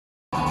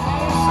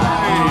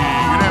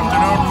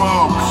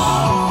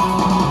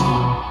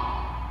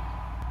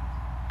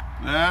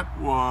that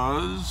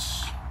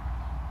was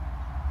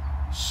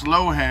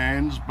Slow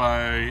Hands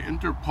by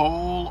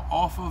Interpol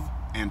off of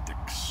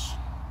Antics.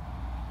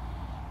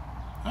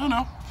 I don't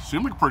know.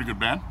 Seemed like a pretty good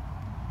band.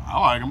 I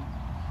like them.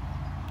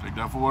 Take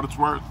that for what it's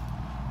worth.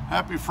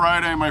 Happy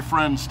Friday, my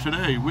friends.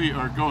 Today we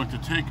are going to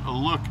take a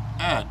look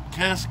at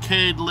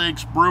Cascade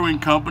Lakes Brewing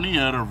Company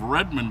out of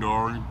Redmond,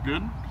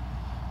 Oregon.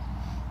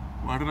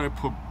 Why did I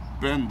put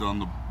Bend on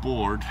the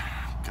board?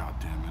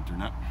 Goddamn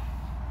internet.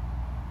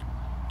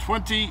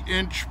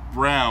 20-inch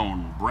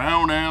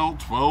brown ale,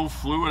 12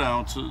 fluid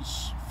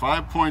ounces,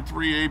 5.3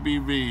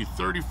 ABV,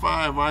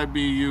 35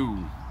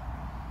 IBU.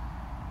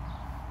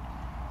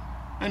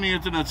 And the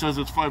internet says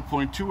it's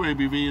 5.2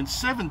 ABV and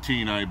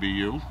 17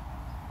 IBU.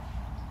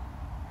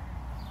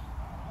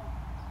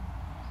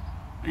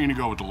 I'm going to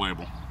go with the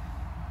label.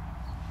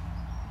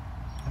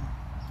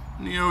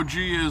 And the OG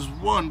is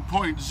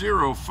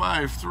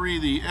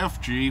 1.053. The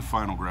FG,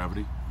 final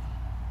gravity,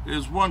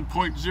 is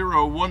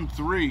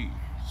 1.013.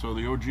 So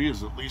the OG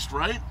is at least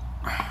right.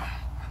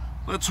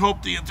 Let's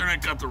hope the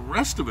internet got the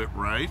rest of it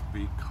right,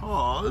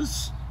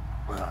 because,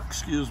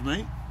 excuse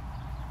me,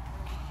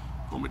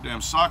 pull my damn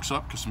socks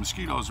up because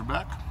mosquitoes are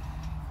back.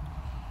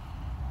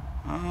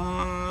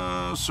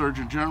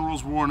 Surgeon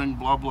General's warning,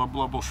 blah, blah,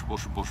 blah, bullshit,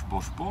 bullshit, bullshit,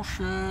 bullshit,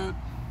 bullshit.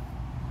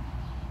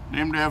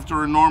 Named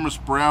after enormous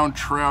brown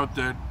trout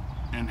that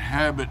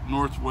inhabit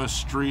northwest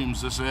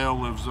streams, this ale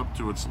lives up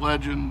to its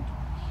legend,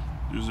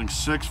 using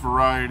 6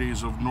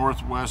 varieties of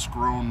northwest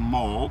grown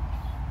malt.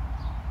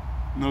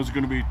 And those are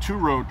going to be Two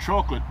Road,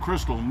 Chocolate,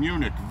 Crystal,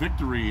 Munich,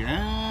 Victory,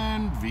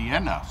 and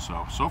Vienna.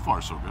 So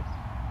far so good.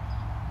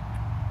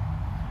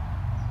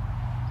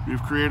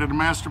 We've created a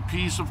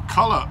masterpiece of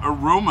color,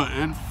 aroma,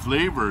 and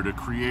flavor to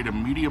create a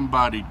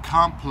medium-bodied,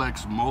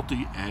 complex,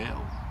 malty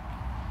ale.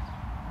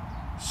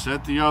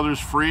 Set the others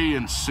free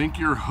and sink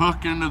your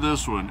hook into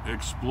this one.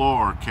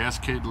 Explore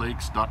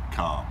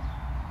CascadeLakes.com.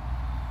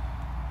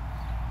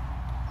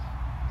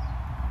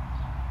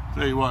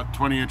 Tell you what,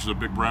 20 inches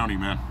of big brownie,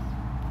 man.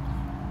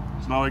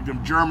 It's not like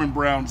them German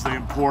browns they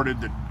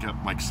imported that get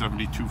like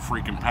 72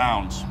 freaking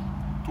pounds.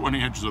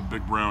 20 inches of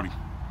big brownie.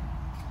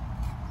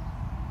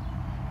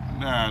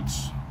 And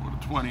that's what a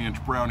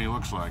 20-inch brownie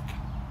looks like.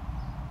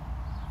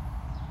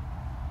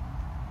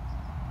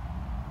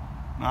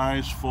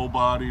 Nice,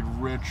 full-bodied,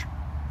 rich,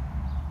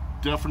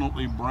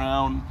 definitely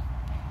brown,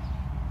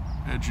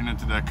 edging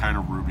into that kind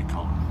of ruby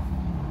color.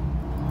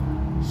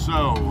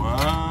 So,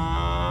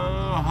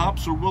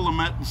 hops are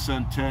Willamette and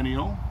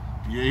Centennial.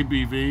 The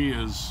ABV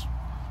is,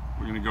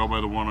 we're going to go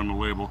by the one on the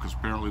label because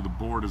apparently the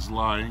board is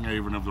lying. I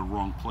even have the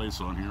wrong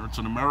place on here. It's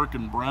an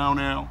American brown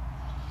ale.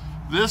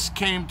 This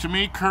came to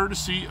me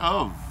courtesy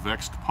of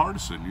Vexed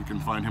Partisan. You can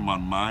find him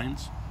on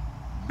Minds,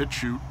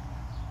 BitChute,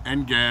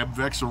 and Gab.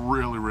 Vex a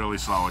really, really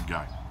solid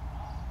guy.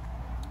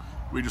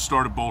 We just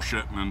started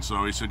bullshitting, and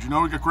so he said, you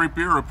know, we got great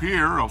beer up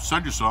here. I'll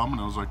send you some.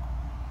 And I was like,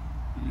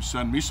 you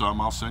send me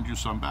some, I'll send you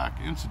some back.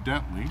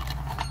 Incidentally,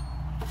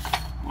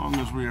 as long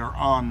as we are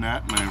on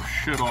that, and I have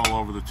shit all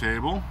over the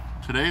table,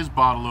 today's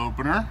bottle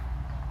opener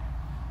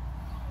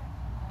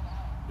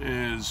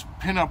is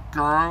Pinup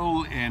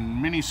Girl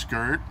in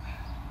miniskirt,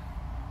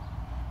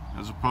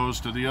 as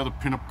opposed to the other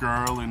Pinup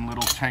Girl in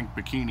little tank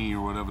bikini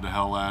or whatever the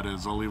hell that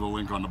is. I'll leave a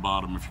link on the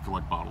bottom if you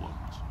collect bottle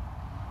openers.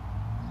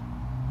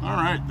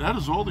 Alright, that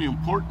is all the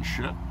important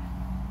shit.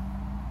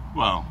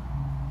 Well,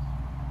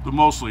 the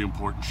mostly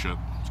important shit.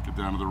 Let's get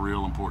down to the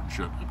real important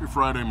shit. Happy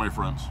Friday, my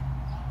friends.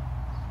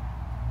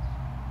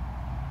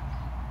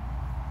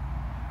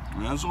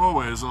 And as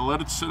always, I'll let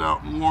it sit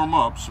out and warm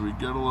up so we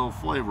get a little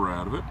flavor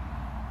out of it.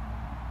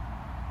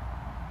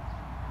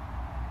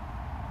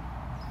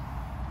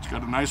 It's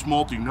got a nice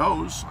malty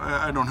nose.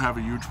 I don't have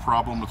a huge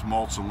problem with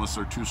malts unless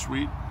they're too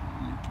sweet.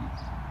 You can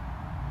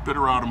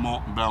bitter out a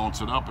malt and balance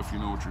it up if you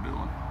know what you're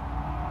doing.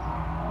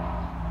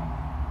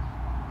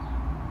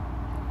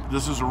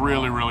 This is a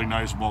really, really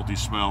nice malty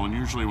smell, and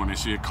usually when I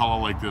see a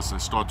color like this, I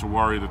start to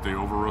worry that they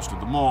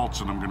over-roasted the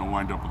malts and I'm going to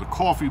wind up with a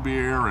coffee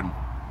beer. And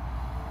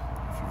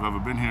if you've ever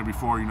been here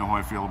before, you know how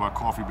I feel about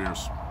coffee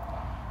beers.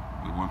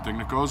 The one thing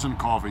that goes in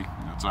coffee,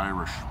 that's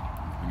Irish.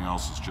 Everything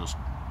else is just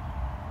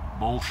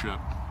bullshit.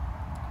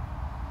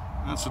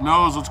 That's the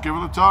nose. Let's give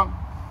it a tongue.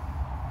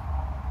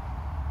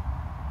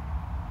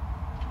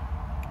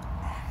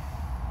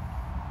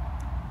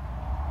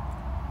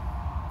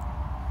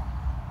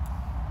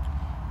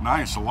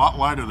 Nice, a lot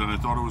lighter than I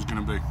thought it was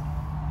going to be.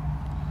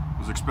 I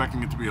was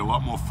expecting it to be a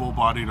lot more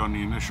full-bodied on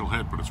the initial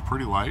hit, but it's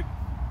pretty light.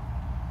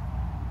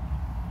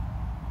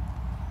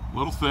 A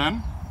little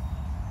thin.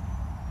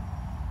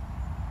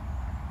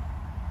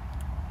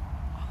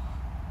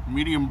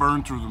 Medium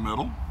burn through the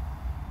middle.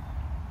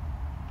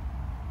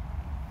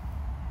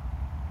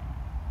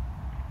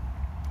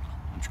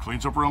 Which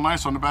cleans up real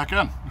nice on the back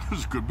end. This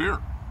is good beer.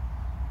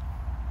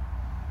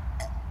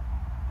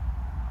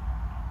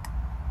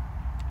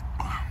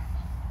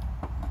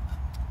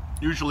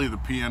 Usually the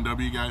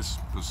PNW guys,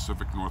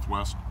 Pacific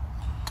Northwest.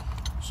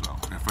 So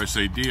if I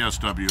say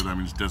DSW, that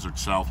means Desert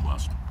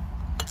Southwest.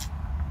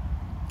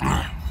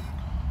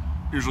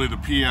 Usually the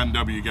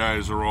PNW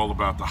guys are all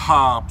about the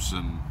hops,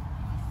 and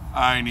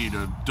I need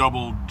a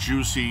double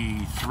juicy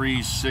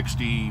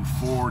 360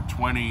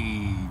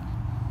 420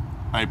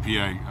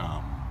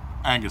 IPA.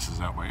 Angus is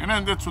that way, and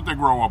then that's what they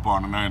grow up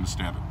on, and I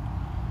understand it.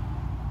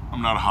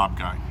 I'm not a hop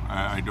guy.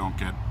 I don't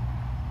get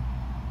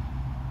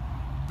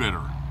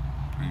bitter.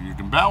 And you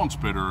can balance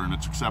bitter and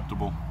it's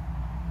acceptable,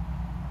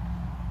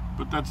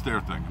 but that's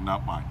their thing and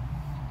not mine.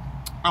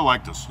 I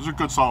like this. It's a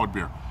good solid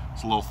beer.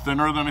 It's a little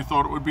thinner than I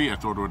thought it would be. I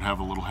thought it would have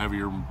a little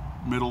heavier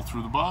middle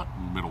through the body,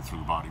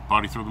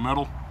 body through the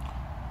middle.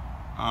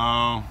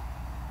 No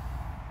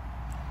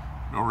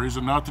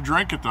reason not to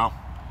drink it though.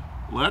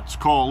 Let's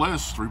call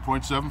this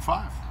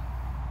 3.75.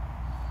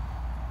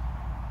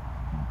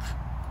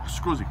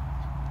 Scusi.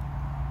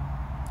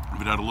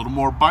 If it had a little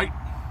more bite,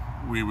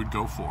 we would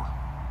go for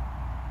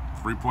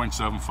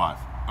 3.75.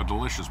 A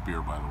delicious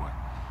beer, by the way.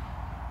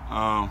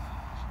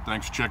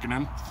 Thanks for checking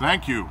in.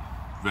 Thank you,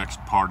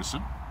 Vexed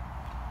Partisan,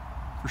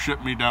 for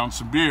shipping me down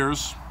some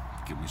beers.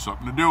 Give me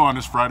something to do on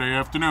this Friday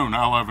afternoon.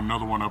 I'll have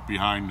another one up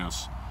behind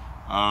this.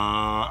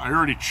 I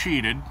already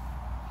cheated.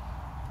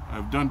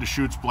 I've done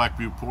Deschutes Black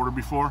Butte Porter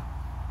before.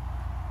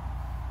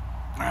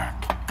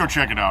 Go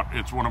check it out.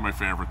 It's one of my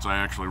favorites. I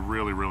actually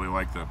really, really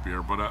like that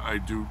beer, but I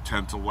do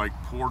tend to like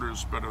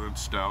porters better than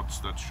stouts.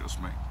 That's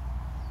just me.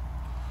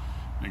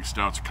 I think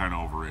stouts are kind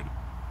of overrated,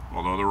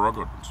 although there are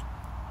good ones.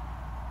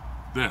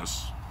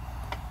 This,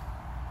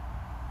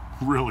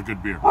 really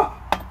good beer.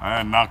 I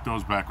had knocked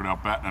those back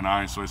without batting an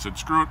eye, so I said,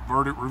 screw it,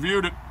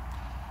 reviewed it.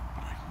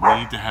 But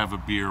I need to have a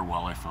beer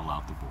while I fill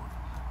out the board.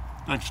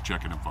 Thanks for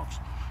checking in, folks.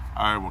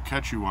 I will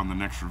catch you on the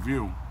next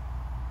review.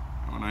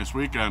 Have a nice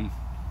weekend.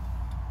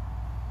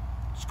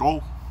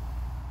 Skål.